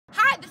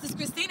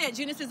at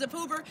Genesis of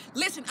Hoover.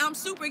 Listen, I'm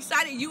super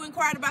excited you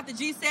inquired about the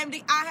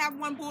G70. I have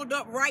one pulled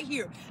up right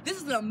here. This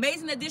is an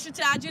amazing addition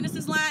to our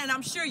Genesis line, and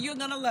I'm sure you're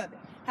gonna love it.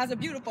 Has a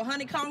beautiful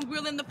honeycomb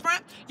grill in the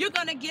front. You're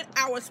gonna get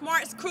our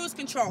smart cruise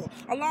control,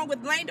 along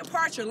with lane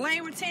departure,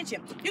 lane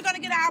retention. You're gonna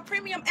get our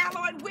premium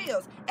alloy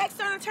wheels,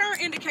 external turn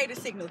indicator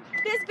signals.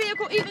 This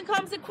vehicle even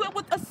comes equipped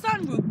with a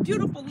sunroof,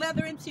 beautiful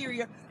leather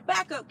interior,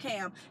 backup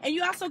cam, and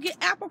you also get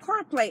Apple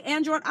CarPlay,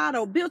 Android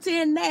Auto,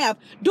 built-in nav,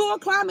 dual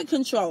climate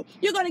control.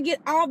 You're gonna get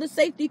all the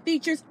safety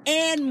features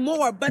and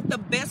more. But the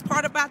best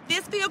part about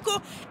this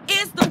vehicle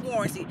is the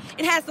warranty.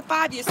 It has the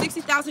 5-year,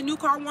 60,000 new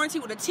car warranty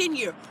with a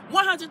 10-year,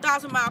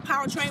 100,000-mile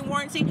powertrain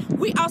warranty.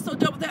 We also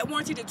double that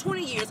warranty to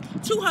 20 years,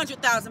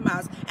 200,000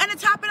 miles. And to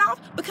top it off,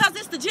 because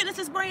it's the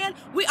Genesis brand,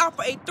 we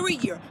offer a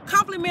 3-year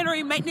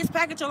complimentary maintenance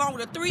package along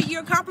with a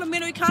 3-year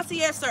complimentary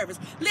concierge service.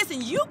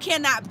 Listen, you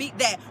cannot beat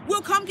that.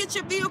 We'll come get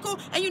your vehicle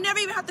and you never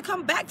even have to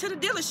come back to the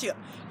dealership.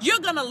 You're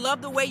gonna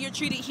love the way you're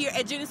treated here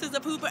at Genesis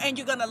of Hoover, and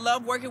you're gonna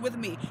love working with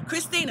me,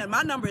 Christina.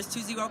 My number is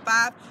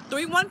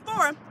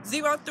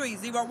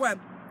 205-314-0301.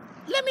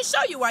 Let me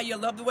show you why you'll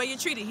love the way you're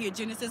treated here at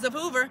Genesis of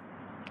Hoover.